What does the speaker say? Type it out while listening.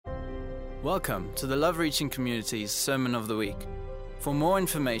Welcome to the Love Reaching Community's Sermon of the Week. For more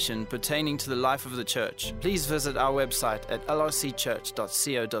information pertaining to the life of the church, please visit our website at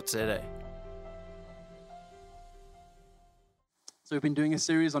lrcchurch.co.za. So we've been doing a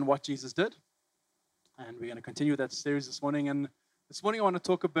series on what Jesus did, and we're going to continue that series this morning. And this morning I want to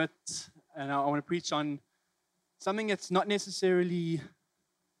talk a bit, and I want to preach on something that's not necessarily,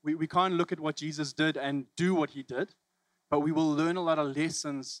 we can't look at what Jesus did and do what he did, but we will learn a lot of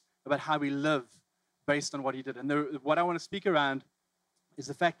lessons about how we live based on what he did. And what I want to speak around is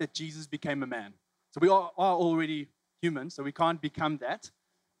the fact that Jesus became a man. So we are already human, so we can't become that,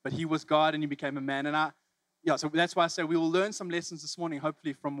 but he was God and he became a man. And so that's why I say we will learn some lessons this morning,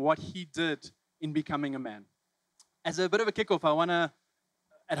 hopefully, from what he did in becoming a man. As a bit of a kickoff, I want to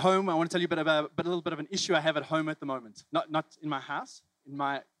tell you a little bit of an issue I have at home at the moment. Not in my house, in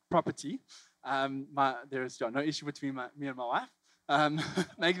my property. There is no issue between me and my wife.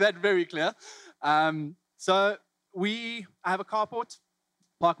 Make that very clear. So I have a carport,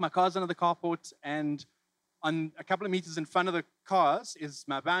 park my cars under the carport, and on a couple of meters in front of the cars is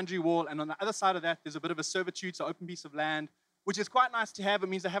my boundary wall, and on the other side of that, there's a bit of a servitude, so open piece of land, which is quite nice to have. It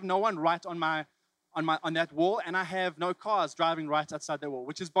means I have no one right on that wall, and I have no cars driving right outside that wall,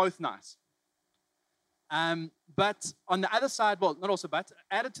 which is both nice. But on the other side,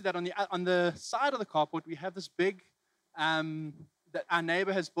 added to that, on the side of the carport, we have this big, that our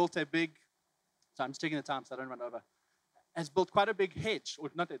neighbor has built a big, so I'm just taking the time so I don't run over, has built quite a big hedge,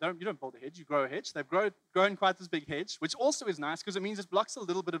 or not, you don't build a hedge, you grow a hedge. They've grown quite this big hedge, which also is nice because it means it blocks a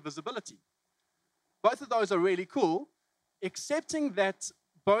little bit of visibility. Both of those are really cool, excepting that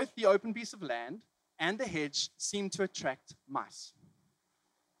both the open piece of land and the hedge seem to attract mice.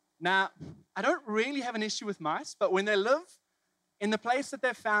 Now, I don't really have an issue with mice, but when they live in the place that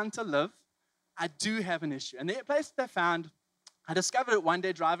they're found to live, I do have an issue. And the place that they're found, I discovered it one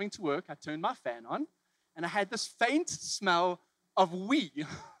day driving to work. I turned my fan on, and I had this faint smell of wee.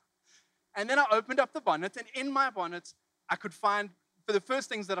 And then I opened up the bonnet, and in my bonnet, I could find, for the first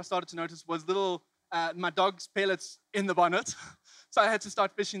things that I started to notice was little, my dog's pellets in the bonnet. So I had to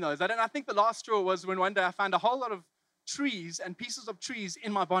start fishing those. I think the last straw was when one day I found a whole lot of trees and pieces of trees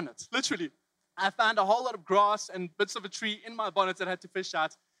in my bonnet. Literally, I found a whole lot of grass and bits of a tree in my bonnet that I had to fish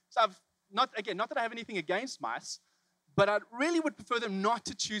out. So not that I have anything against mice, but I really would prefer them not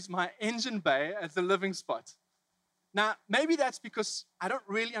to choose my engine bay as the living spot. Now, maybe that's because I don't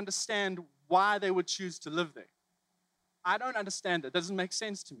really understand why they would choose to live there. I don't understand it. It doesn't make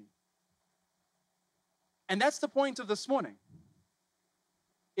sense to me. And that's the point of this morning,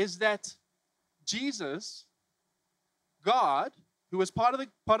 is that Jesus, God, who was part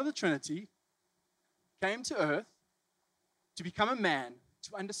of the Trinity, came to earth to become a man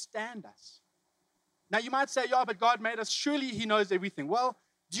to understand us. Now, you might say, yeah, but God made us. Surely he knows everything. Well,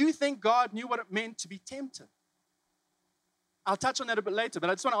 do you think God knew what it meant to be tempted? I'll touch on that a bit later, but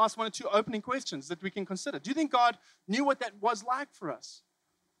I just want to ask one or two opening questions that we can consider. Do you think God knew what that was like for us?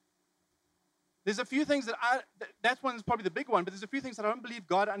 There's a few things that one is probably the big one, but there's a few things that I don't believe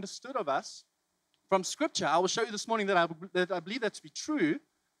God understood of us from Scripture. I will show you this morning that I believe that to be true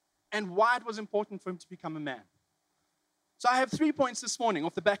and why it was important for him to become a man. So I have 3 points this morning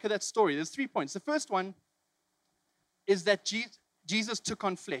off the back of that story. There's 3 points. The first one is that Jesus took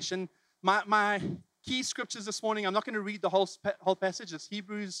on flesh. And my key scriptures this morning, I'm not going to read the whole passage. It's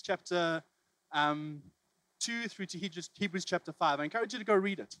Hebrews chapter 2 through to Hebrews chapter 5. I encourage you to go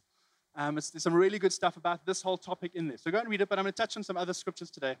read it. There's some really good stuff about this whole topic in there. So go and read it, but I'm going to touch on some other scriptures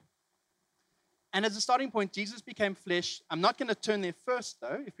today. And as a starting point, Jesus became flesh. I'm not going to turn there first,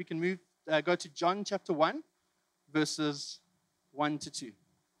 though. If we can go to John chapter 1. Verses 1 to 2.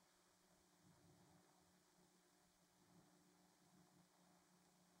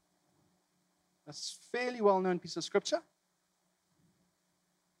 That's a fairly well-known piece of scripture.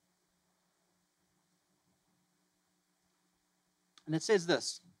 And it says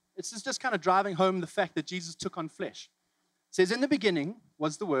this. It's just kind of driving home the fact that Jesus took on flesh. It says, in the beginning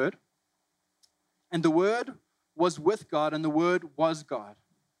was the Word, and the Word was with God, and the Word was God.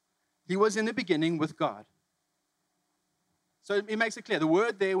 He was in the beginning with God. So it makes it clear. The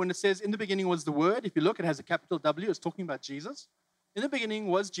word there, when it says in the beginning was the Word, if you look, it has a capital W. It's talking about Jesus. In the beginning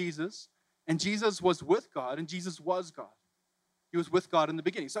was Jesus, and Jesus was with God, and Jesus was God. He was with God in the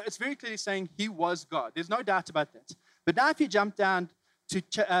beginning. So it's very clearly saying he was God. There's no doubt about that. But now if you jump down to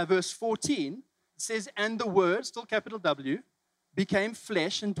verse 14, it says, and the Word, still capital W, became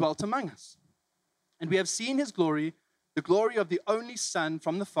flesh and dwelt among us. And we have seen his glory, the glory of the only Son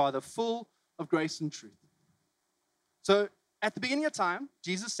from the Father, full of grace and truth. So at the beginning of time,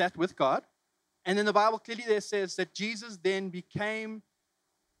 Jesus sat with God, and then the Bible clearly there says that Jesus then became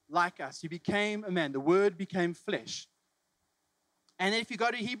like us. He became a man. The Word became flesh. And if you go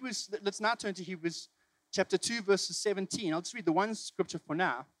to Hebrews, let's now turn to Hebrews chapter 2, verses 17. I'll just read the one scripture for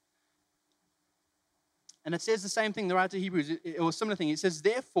now. And it says the same thing, the writer of Hebrews, or a similar thing. It says,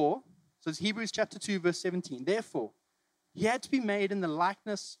 therefore, so it's Hebrews chapter 2, verse 17. Therefore, he had to be made in the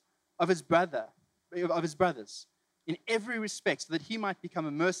likeness of his brothers, in every respect, so that he might become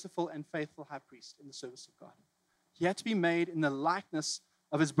a merciful and faithful high priest in the service of God. He had to be made in the likeness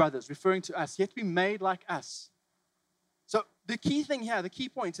of his brothers, referring to us. He had to be made like us. So the key thing here, the key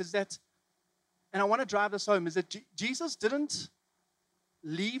point is that, and I want to drive this home, is that Jesus didn't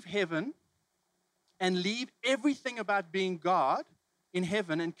leave heaven and leave everything about being God in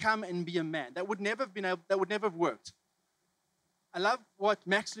heaven and come and be a man. That would never have worked. I love what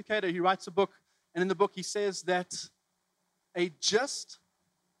Max Lucado, he writes a book, and in the book he says that a just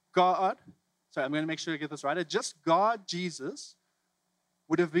God, sorry, I'm going to make sure I get this right, a just God, Jesus,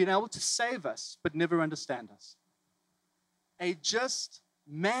 would have been able to save us, but never understand us. A just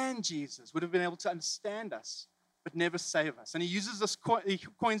man, Jesus, would have been able to understand us, but never save us. And he uses this, he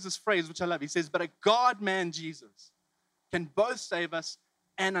coins this phrase, which I love. He says, but a God-man, Jesus, can both save us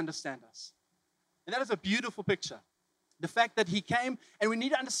and understand us. And that is a beautiful picture. The fact that he came, and we need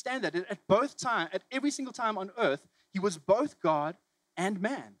to understand that at every single time on earth, he was both God and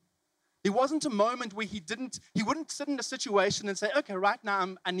man. There wasn't a moment where he wouldn't sit in a situation and say, okay, right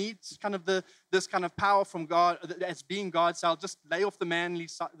now I need kind of this kind of power from God as being God, so I'll just lay off the manly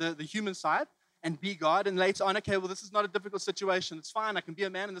side, the human side, and be God. And later on, okay, well, this is not a difficult situation. It's fine. I can be a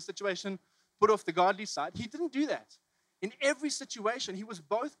man in this situation, put off the godly side. He didn't do that. In every situation, he was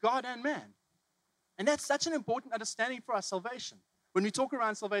both God and man. And that's such an important understanding for our salvation. When we talk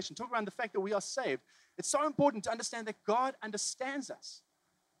around salvation, talk around the fact that we are saved, it's so important to understand that God understands us,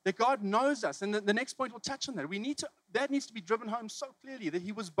 that God knows us. And the next point will touch on that. That needs to be driven home so clearly, that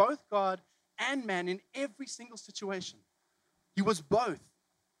he was both God and man in every single situation. He was both.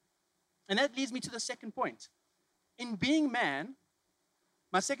 And that leads me to the second point. In being man,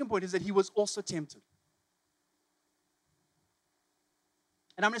 my second point is that he was also tempted.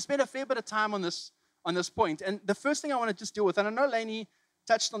 And I'm going to spend a fair bit of time on this point. And the first thing I want to just deal with, and I know Lainey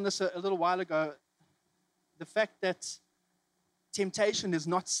touched on this a little while ago, the fact that temptation is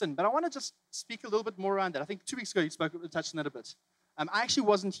not sin. But I want to just speak a little bit more around that. I think 2 weeks ago you touched on that a bit. I actually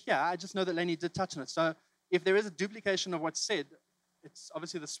wasn't here. I just know that Lainey did touch on it. So if there is a duplication of what's said, it's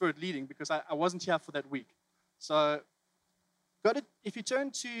obviously the Spirit leading, because I wasn't here for that week. So if you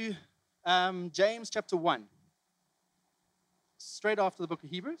turn to James chapter 1, straight after the book of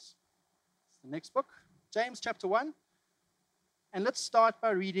Hebrews, it's the next book, James chapter 1. And let's start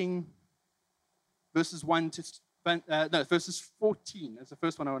by reading verses verses 14. That's the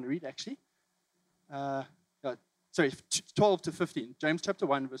first one I want to read, actually. 12 to 15. James chapter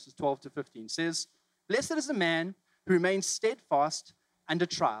 1, verses 12 to 15 says, blessed is the man who remains steadfast under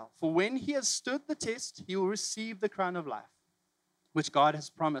trial, for when he has stood the test, he will receive the crown of life, which God has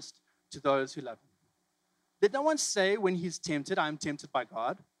promised to those who love him. Let no one say when he's tempted, I am tempted by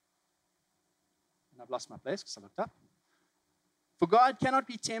God. And I've lost my place because I looked up. For God cannot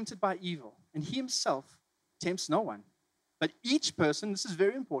be tempted by evil, and he himself tempts no one. But each person, this is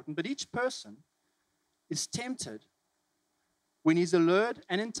very important, but each person is tempted when he's allured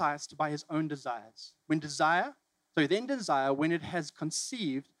and enticed by his own desires. Then desire, when it has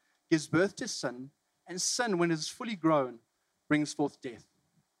conceived, gives birth to sin, and sin, when it is fully grown, brings forth death.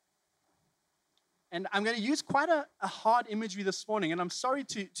 And I'm going to use quite a hard imagery this morning, and I'm sorry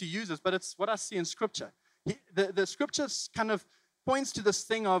to use this, but it's what I see in Scripture. The Scriptures kind of points to this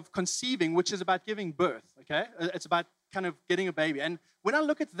thing of conceiving, which is about giving birth, okay? It's about kind of getting a baby. And when I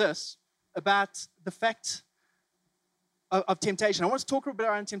look at this, about the fact of temptation, I want to talk a bit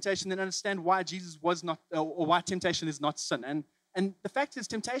around temptation, then understand why Jesus was not, or why temptation is not sin. And the fact is,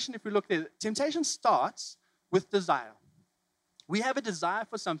 temptation, if we look there, temptation starts with desire. We have a desire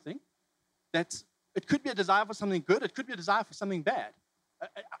for something that, it could be a desire for something good, it could be a desire for something bad.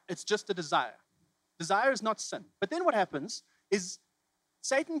 It's just a desire. Desire is not sin. But then what happens is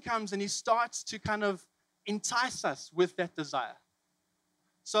Satan comes and he starts to kind of entice us with that desire.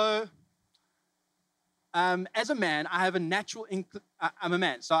 So, as a man, I have a natural, I'm a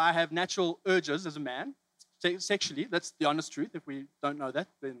man, so I have natural urges as a man, sexually. That's the honest truth. If we don't know that,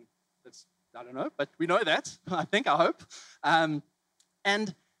 then that's, I don't know, but we know that, I hope.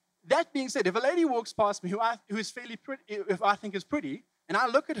 And that being said, if a lady walks past me who is fairly pretty, if I think is pretty, and I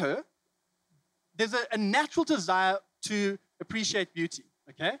look at her, there's a natural desire to appreciate beauty,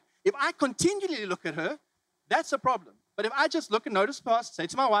 okay? If I continually look at her, that's a problem. But if I just look and notice past, say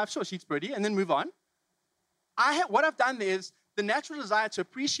to my wife, sure, she's pretty, and then move on, what I've done there is the natural desire to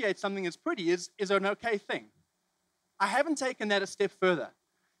appreciate something that's pretty is an okay thing. I haven't taken that a step further.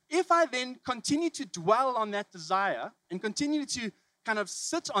 If I then continue to dwell on that desire and continue to kind of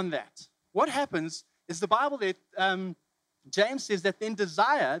sit on that, what happens is the Bible there, James says that then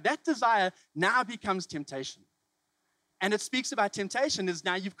that desire now becomes temptation. And it speaks about temptation is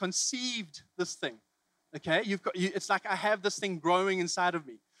now you've conceived this thing. Okay, it's like I have this thing growing inside of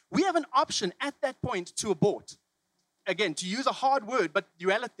me. We have an option at that point to abort. Again, to use a hard word, but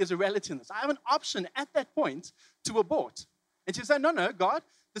there's a reality in this. I have an option at that point to abort. And to say, no, God,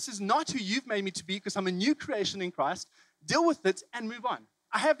 this is not who you've made me to be because I'm a new creation in Christ. Deal with it and move on.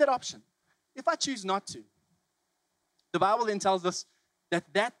 I have that option. If I choose not to, the Bible then tells us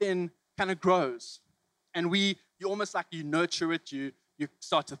that then kind of grows. And you almost like you nurture it, you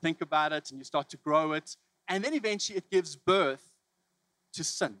start to think about it, and you start to grow it. And then eventually it gives birth to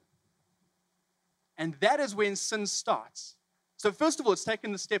sin. And that is when sin starts. So first of all, it's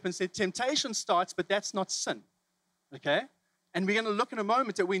taken the step and said temptation starts, but that's not sin. Okay? And we're going to look in a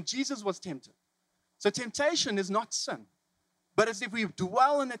moment at when Jesus was tempted. So temptation is not sin. But it's if we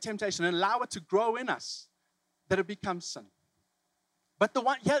dwell in the temptation and allow it to grow in us, that it becomes sin. But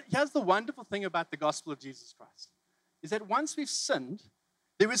here's the wonderful thing about the gospel of Jesus Christ, is that once we've sinned,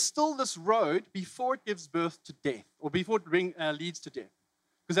 there is still this road before it gives birth to death, or before it leads to death.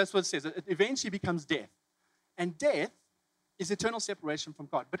 Because that's what it says. It eventually becomes death. And death is eternal separation from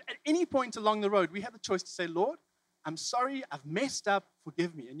God. But at any point along the road, we have the choice to say, Lord, I'm sorry, I've messed up,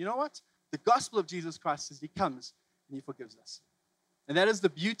 forgive me. And you know what? The gospel of Jesus Christ is he comes and he forgives us. And that is the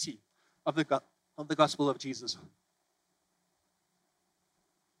beauty of the gospel of Jesus.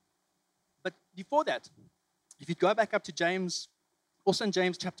 But before that, if you go back up to James, also in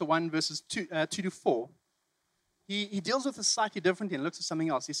James chapter 1, verses 2 to 4, he deals with this slightly differently and looks at something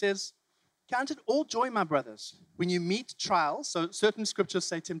else. He says, count it all joy, my brothers, when you meet trials. So certain scriptures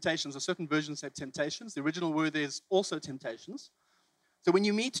say temptations, or certain versions say temptations. The original word is also temptations. So when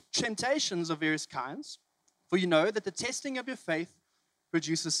you meet temptations of various kinds, for you know that the testing of your faith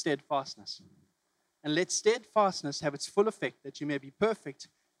produces steadfastness. And let steadfastness have its full effect, that you may be perfect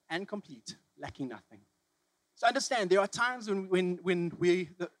and complete, lacking nothing. So understand, there are times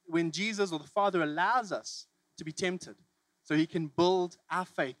when Jesus or the Father allows us to be tempted, so he can build our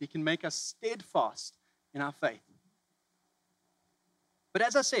faith. He can make us steadfast in our faith. But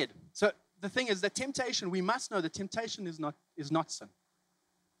as I said, so the thing is that temptation, we must know that temptation is not sin.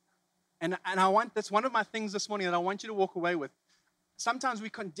 And that's one of my things this morning that I want you to walk away with. Sometimes we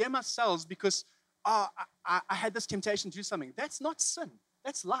condemn ourselves because, I had this temptation to do something. That's not sin.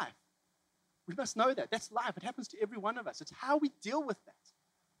 That's life. We must know that. That's life. It happens to every one of us. It's how we deal with that.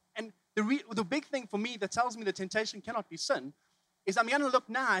 And the big thing for me that tells me that temptation cannot be sin is I'm going to look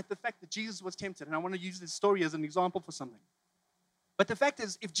now at the fact that Jesus was tempted. And I want to use this story as an example for something. But the fact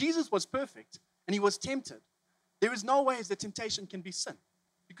is, if Jesus was perfect and he was tempted, there is no way that temptation can be sin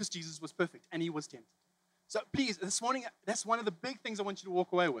because Jesus was perfect and he was tempted. So please, this morning, that's one of the big things I want you to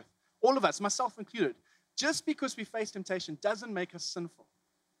walk away with. All of us, myself included. Just because we face temptation doesn't make us sinful.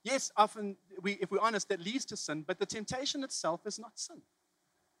 Yes, often, if we're honest, that leads to sin, but the temptation itself is not sin.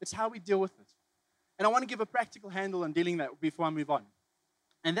 It's how we deal with it. And I want to give a practical handle on dealing that before I move on.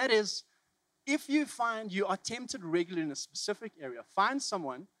 And that is, if you find you are tempted regularly in a specific area, find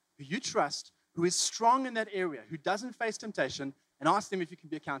someone who you trust, who is strong in that area, who doesn't face temptation, and ask them if you can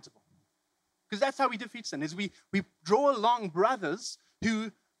be accountable. Because that's how we defeat sin, is we draw along brothers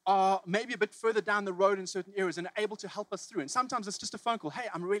who are maybe a bit further down the road in certain areas and are able to help us through. And sometimes it's just a phone call. Hey,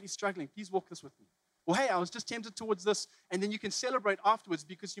 I'm really struggling. Please walk this with me. Or, hey, I was just tempted towards this. And then you can celebrate afterwards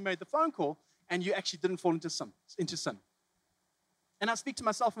because you made the phone call and you actually didn't fall into sin. And I speak to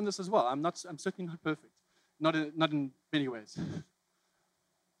myself in this as well. I'm certainly not perfect. Not in many ways.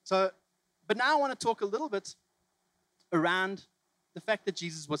 But now I want to talk a little bit around the fact that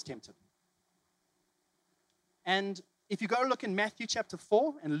Jesus was tempted. And if you go look in Matthew chapter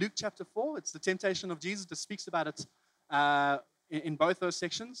 4 and Luke chapter 4, it's the temptation of Jesus that speaks about it in both those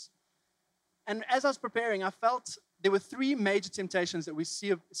sections. And as I was preparing, I felt there were three major temptations that we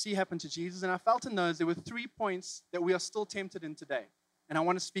see happen to Jesus. And I felt in those there were 3 points that we are still tempted in today. And I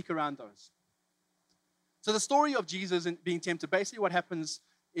want to speak around those. So the story of Jesus being tempted, basically what happens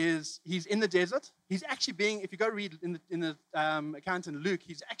is he's in the desert. He's actually if you go read in the account in Luke,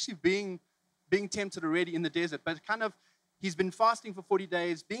 he's actually being tempted already in the desert. But he's been fasting for 40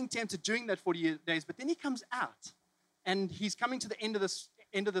 days, being tempted during that 40 days. But then he comes out. And he's coming to the end of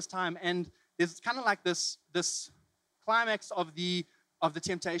this time. And there's kind of like this climax of the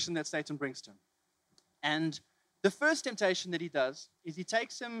temptation that Satan brings to him. And the first temptation that he does is he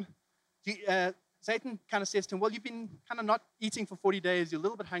takes him, Satan kind of says to him, well, you've been kind of not eating for 40 days. You're a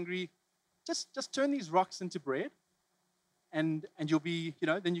little bit hungry. Just turn these rocks into bread, and you'll be,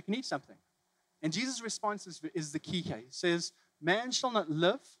 then you can eat something. And Jesus' response is the key here. He says, man shall not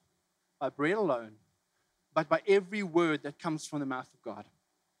live by bread alone, but by every word that comes from the mouth of God.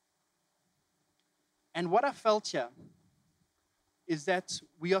 And what I felt here is that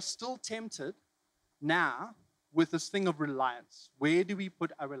we are still tempted now with this thing of reliance. Where do we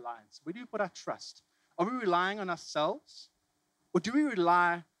put our reliance? Where do we put our trust? Are we relying on ourselves, or do we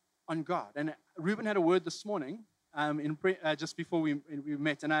rely on God? And Ruben had a word this morning just before we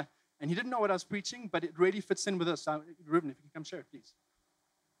met, and he didn't know what I was preaching, but it really fits in with us. Ruben, if you can come share it, please.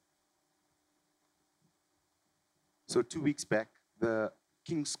 So 2 weeks back, the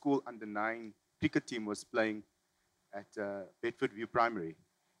King's School under-9 cricket team was playing at Bedford View Primary,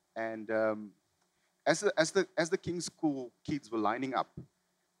 and as the King's School kids were lining up,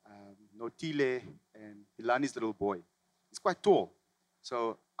 Notile and Hilani's little boy, he's quite tall.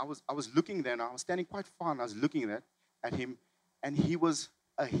 So I was looking there, and I was standing quite far, and I was looking at him, and he was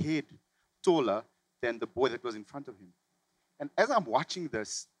a head taller than the boy that was in front of him. And as I'm watching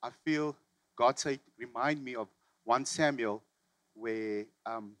this, I feel God say, remind me of 1 Samuel, where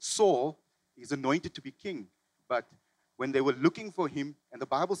Saul is anointed to be king. But when they were looking for him, and the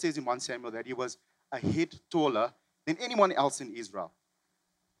Bible says in 1 Samuel that he was a head taller than anyone else in Israel.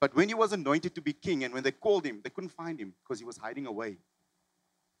 But when he was anointed to be king, and when they called him, they couldn't find him because he was hiding away.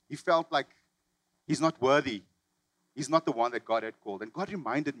 He felt like he's not worthy. He's not the one that God had called. And God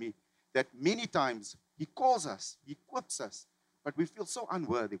reminded me that many times he calls us, he equips us, but we feel so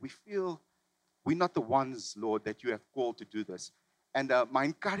unworthy. We feel we're not the ones, Lord, that you have called to do this. And my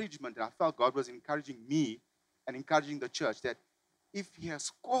encouragement, and I felt God was encouraging me and encouraging the church, that if he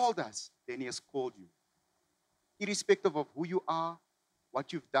has called us, then he has called you. Irrespective of who you are,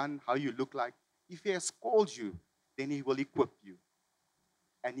 what you've done, how you look like, if he has called you, then he will equip you.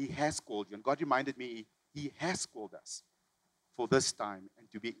 And he has called you. And God reminded me, he has called us for this time and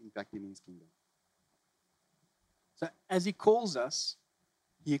to be impacting in his kingdom. So as he calls us,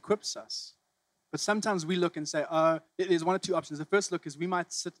 he equips us. But sometimes we look and say, there's one or two options. The first look is we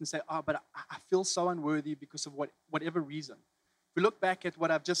might sit and say, but I feel so unworthy because of whatever reason. If we look back at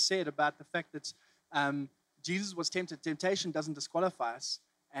what I've just said about the fact that Jesus was tempted, temptation doesn't disqualify us.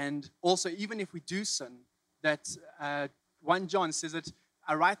 And also, even if we do sin, that 1 John says that,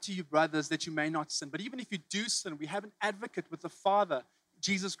 I write to you, brothers, that you may not sin. But even if you do sin, we have an advocate with the Father,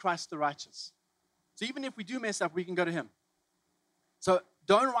 Jesus Christ the righteous. So even if we do mess up, we can go to him. So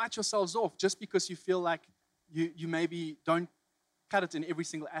don't write yourselves off just because you feel like you maybe don't cut it in every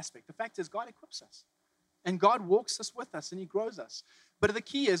single aspect. The fact is, God equips us. And God walks us with us, and he grows us. But the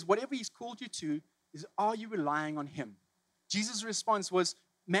key is, whatever he's called you to, is are you relying on him? Jesus' response was,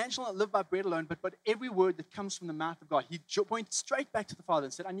 man shall not live by bread alone, but every word that comes from the mouth of God. He pointed straight back to the Father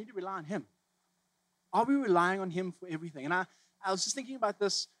and said, I need to rely on him. Are we relying on him for everything? And I was just thinking about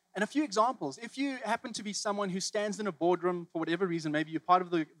this, and a few examples. If you happen to be someone who stands in a boardroom for whatever reason, maybe you're part of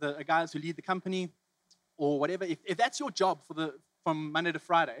the guys who lead the company or whatever, if that's your job from Monday to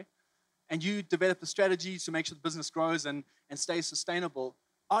Friday, and you develop the strategies to make sure the business grows and stays sustainable,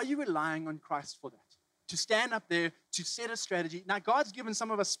 are you relying on Christ for that? To stand up there, to set a strategy. Now, God's given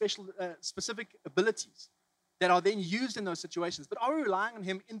some of us specific abilities that are then used in those situations, but are we relying on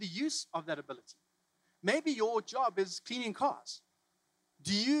him in the use of that ability? Maybe your job is cleaning cars.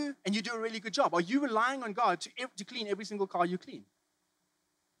 And you do a really good job. Are you relying on God to clean every single car you clean?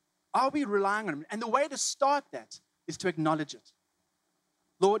 Are we relying on him? And the way to start that is to acknowledge it.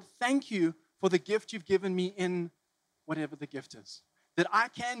 Lord, thank you for the gift you've given me in whatever the gift is. That I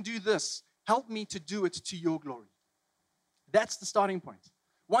can do this. Help me to do it to your glory. That's the starting point.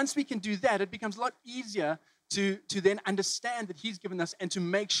 Once we can do that, it becomes a lot easier to then understand that he's given us and to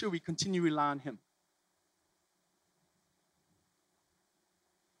make sure we continue to rely on him.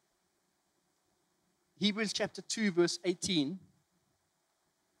 Hebrews chapter 2, verse 18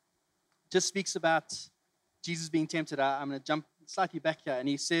 just speaks about Jesus being tempted. I'm going to jump slightly back here, and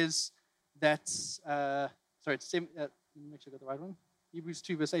he says that, make sure I got the right one. Hebrews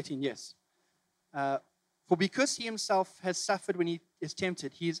 2, verse 18, yes. For because he himself has suffered when he is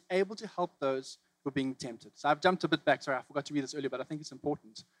tempted, he is able to help those who are being tempted. So I've jumped a bit back. Sorry, I forgot to read this earlier, but I think it's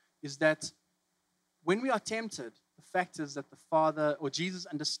important. Is that when we are tempted, the fact is that the Father or Jesus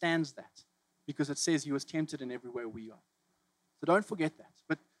understands that because it says he was tempted in every way we are. So don't forget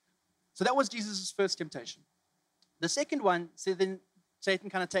that. So that was Jesus' first temptation. The second one, so then Satan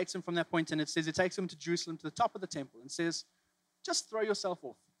kind of takes him from that point, and it says it takes him to Jerusalem, to the top of the temple, and says, just throw yourself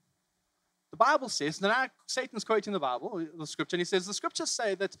off. The Bible says, now Satan's quoting the Bible, the scripture, and he says, the scriptures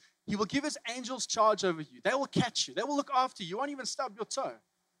say that he will give his angels charge over you. They will catch you. They will look after you. You won't even stub your toe.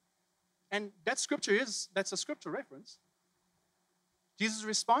 And that's a scripture reference. Jesus'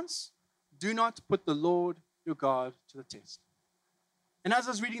 response, do not put the Lord your God to the test. And as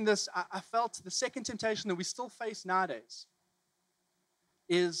I was reading this, I felt the second temptation that we still face nowadays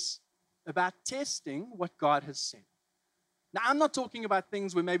is about testing what God has said. Now, I'm not talking about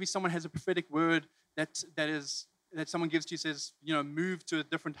things where maybe someone has a prophetic word that someone gives to you, says, move to a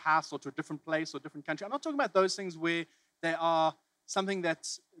different house or to a different place or a different country. I'm not talking about those things where they are something that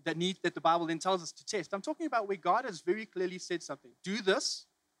the Bible then tells us to test. I'm talking about where God has very clearly said something. Do this,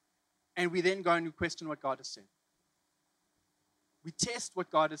 and we then go and question what God has said. We test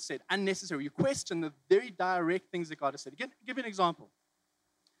what God has said. Unnecessary. You question the very direct things that God has said. Give you an example.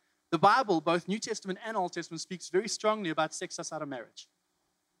 The Bible, both New Testament and Old Testament, speaks very strongly about sex outside of marriage.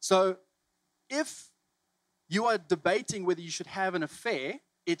 So if you are debating whether you should have an affair,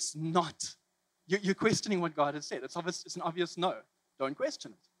 it's not. You're questioning what God has said. It's an obvious no. Don't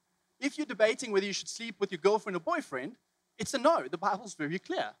question it. If you're debating whether you should sleep with your girlfriend or boyfriend, it's a no. The Bible's very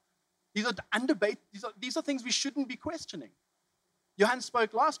clear. These are things we shouldn't be questioning. Johan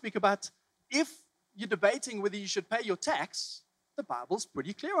spoke last week about if you're debating whether you should pay your tax, the Bible's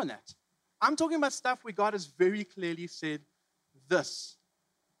pretty clear on that. I'm talking about stuff where God has very clearly said this.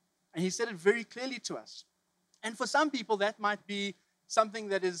 And he said it very clearly to us. And for some people, that might be something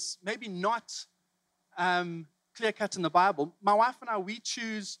that is maybe not clear-cut in the Bible. My wife and I, we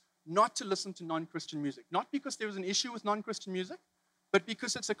choose not to listen to non-Christian music. Not because there is an issue with non-Christian music, but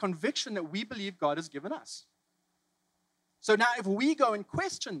because it's a conviction that we believe God has given us. So now if we go and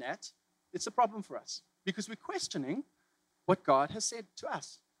question that, it's a problem for us because we're questioning what God has said to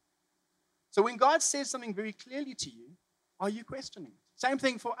us. So when God says something very clearly to you, are you questioning it? Same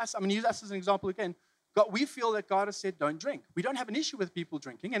thing for us. I'm going to use us as an example again. We feel that God has said don't drink. We don't have an issue with people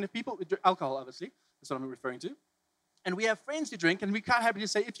drinking. And if people, alcohol obviously, that's what I'm referring to. And we have friends who drink, and we're quite happy to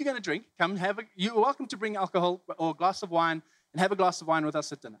say, if you're going to drink, you're welcome to bring alcohol or a glass of wine and have a glass of wine with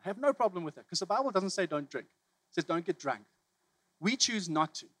us at dinner. I have no problem with that because the Bible doesn't say don't drink. It says don't get drunk. We choose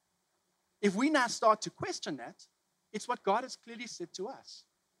not to. If we now start to question that, it's what God has clearly said to us.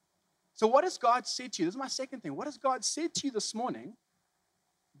 So what has God said to you? This is my second thing. What has God said to you this morning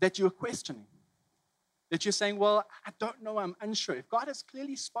that you're questioning? That you're saying, well, I don't know, I'm unsure. If God has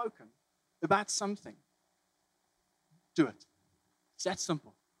clearly spoken about something, do it. It's that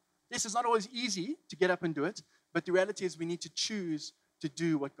simple. This is not always easy to get up and do it, but the reality is we need to choose to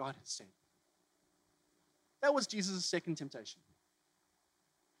do what God has said. That was Jesus' second temptation.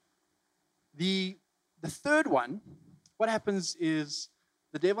 The third one, what happens is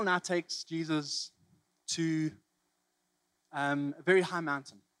the devil now takes Jesus to a very high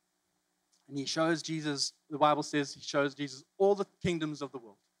mountain. And he shows Jesus, the Bible says, he shows Jesus all the kingdoms of the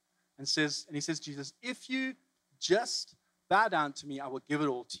world. And he says, Jesus, if you just bow down to me, I will give it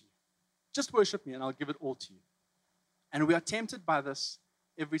all to you. Just worship me and I'll give it all to you. And we are tempted by this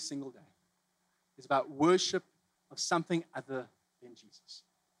every single day. It's about worship of something other than Jesus.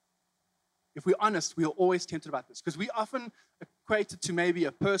 If we're honest, we are always tempted about this because we often equate it to maybe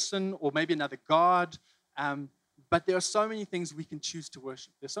a person or maybe another God. But there are so many things we can choose to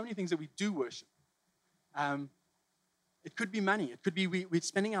worship. There's so many things that we do worship. It could be money. It could be we're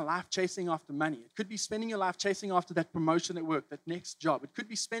spending our life chasing after money. It could be spending your life chasing after that promotion at work, that next job. It could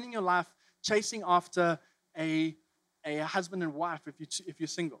be spending your life chasing after a husband and wife if you're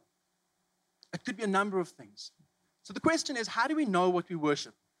single. It could be a number of things. So the question is, how do we know what we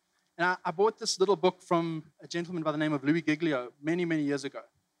worship? And I bought this little book from a gentleman by the name of Louis Giglio many, many years ago.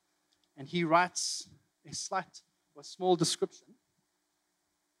 And he writes a small description.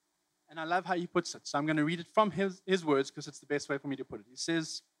 And I love how he puts it. So I'm going to read it from his words because it's the best way for me to put it. He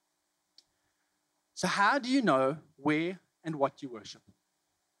says, so how do you know where and what you worship?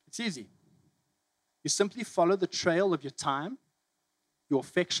 It's easy. You simply follow the trail of your time, your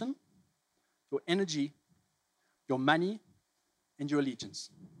affection, your energy, your money, and your allegiance.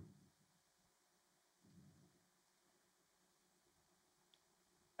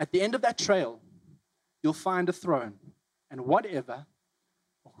 At the end of that trail, you'll find a throne, and whatever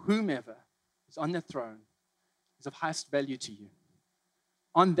or whomever is on that throne is of highest value to you.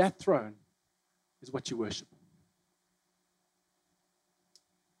 On that throne is what you worship.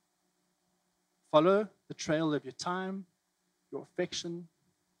 Follow the trail of your time, your affection,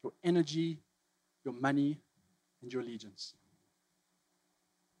 your energy, your money, and your allegiance.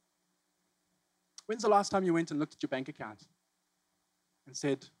 When's the last time you went and looked at your bank account and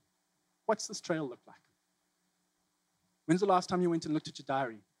said, what's this trail look like? When's the last time you went and looked at your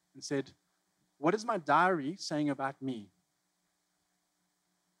diary and said, What is my diary saying about me?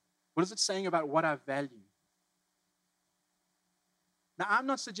 What is it saying about what I value? Now, I'm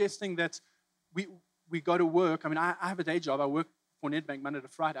not suggesting that we go to work. I mean, I have a day job. I work for Nedbank Monday to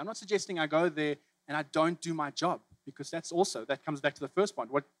Friday. I'm not suggesting I go there and I don't do my job, because that comes back to the first point.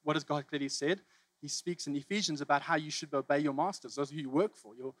 What has God clearly said? He speaks in Ephesians about how you should obey your masters, those who you work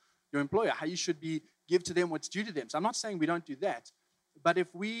for, your employer, how you should give to them what's due to them. So I'm not saying we don't do that. But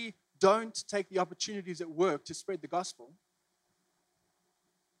if we don't take the opportunities at work to spread the gospel,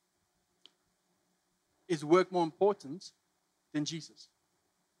 is work more important than Jesus?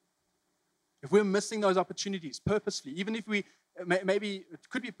 If we're missing those opportunities purposely, even if maybe it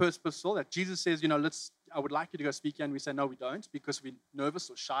could be purposeful that Jesus says, I would like you to go speak here, and we say, no, we don't, because we're nervous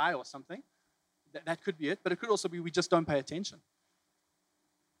or shy or something. That could be it, but it could also be we just don't pay attention.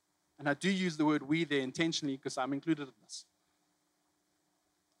 And I do use the word we there intentionally because I'm included in this.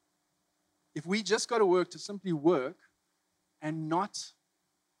 If we just go to work to simply work and not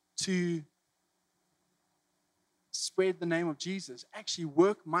to spread the name of Jesus, actually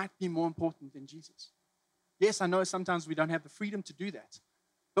work might be more important than Jesus. Yes, I know sometimes we don't have the freedom to do that.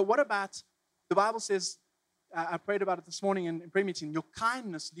 But what about, the Bible says, I prayed about it this morning in prayer meeting, your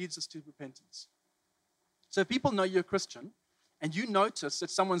kindness leads us to repentance. So if people know you're a Christian and you notice that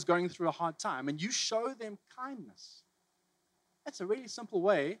someone's going through a hard time and you show them kindness, that's a really simple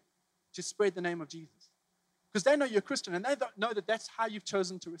way to spread the name of Jesus. Because they know you're a Christian and they don't know that that's how you've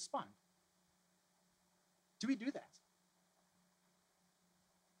chosen to respond. Do we do that?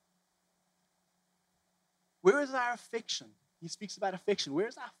 Where is our affection? He speaks about affection. Where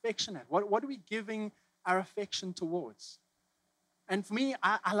is our affection at? What are we giving our affection towards? And for me,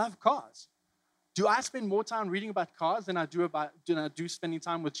 I love cars. Do I spend more time reading about cars than I do spending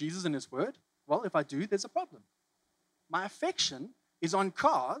time with Jesus and His Word? Well, if I do, there's a problem. My affection is on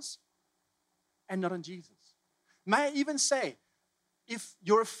cars and not on Jesus. May I even say, if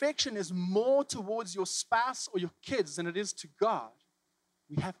your affection is more towards your spouse or your kids than it is to God,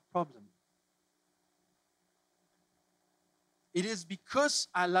 we have a problem. It is because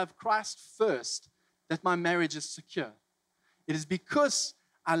I love Christ first that my marriage is secure. It is because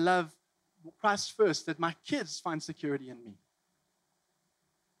I love Christ first that my kids find security in me.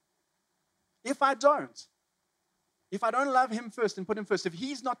 If I don't love Him first and put Him first, if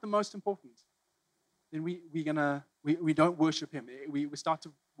He's not the most important, then we don't worship Him. We start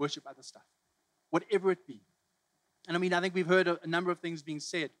to worship other stuff, whatever it be. And I think we've heard a number of things being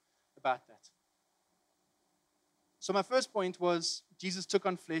said about that. So my first point was Jesus took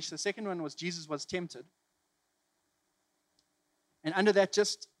on flesh. The second one was Jesus was tempted. And under that,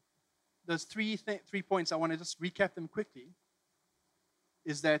 just those three points, I want to just recap them quickly,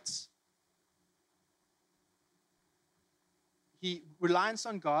 is that He reliance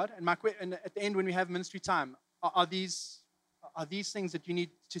on God, and at the end when we have ministry time, are these things that you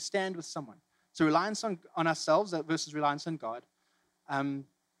need to stand with someone? So reliance on ourselves versus reliance on God.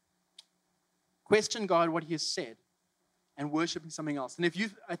 Question God what He has said, and worshiping something else. And if you,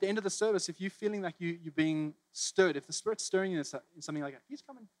 at the end of the service, if you're feeling like you're being stirred, if the Spirit's stirring you in something like that, please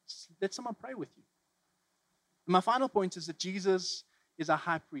come and let someone pray with you. And my final point is that Jesus is our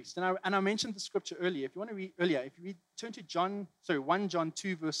high priest. And I mentioned the scripture earlier. If you want to read earlier, if you read, turn to 1 John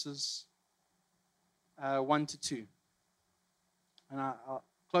 2 verses 1 to 2. And I'll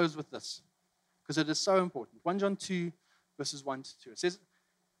close with this because it is so important. 1 John 2 verses 1 to 2. It says,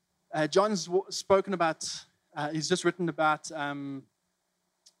 John's spoken about, he's just written about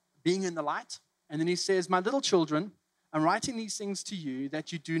being in the light. And then he says, my little children, I'm writing these things to you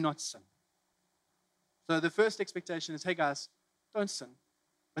that you do not sin. So the first expectation is, hey guys, don't sin.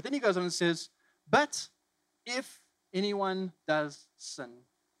 But then he goes on and says, but if anyone does sin,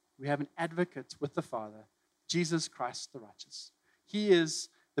 we have an advocate with the Father, Jesus Christ the righteous. He is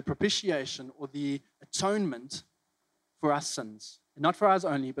the propitiation or the atonement for our sins. And not for ours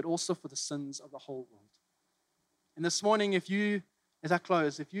only, but also for the sins of the whole world. And this morning, as I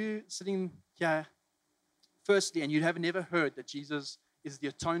close, if you're sitting here, firstly, and you have never heard that Jesus is the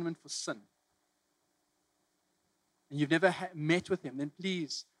atonement for sin, and you've never met with Him, then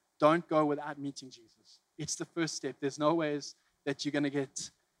please don't go without meeting Jesus. It's the first step. There's no ways that you're going to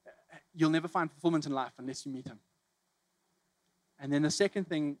you'll never find fulfillment in life unless you meet Him. And then the second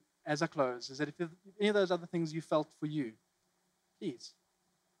thing, as I close, is that if any of those other things you felt for you, please,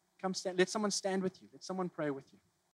 come stand. Let someone stand with you. Let someone pray with you.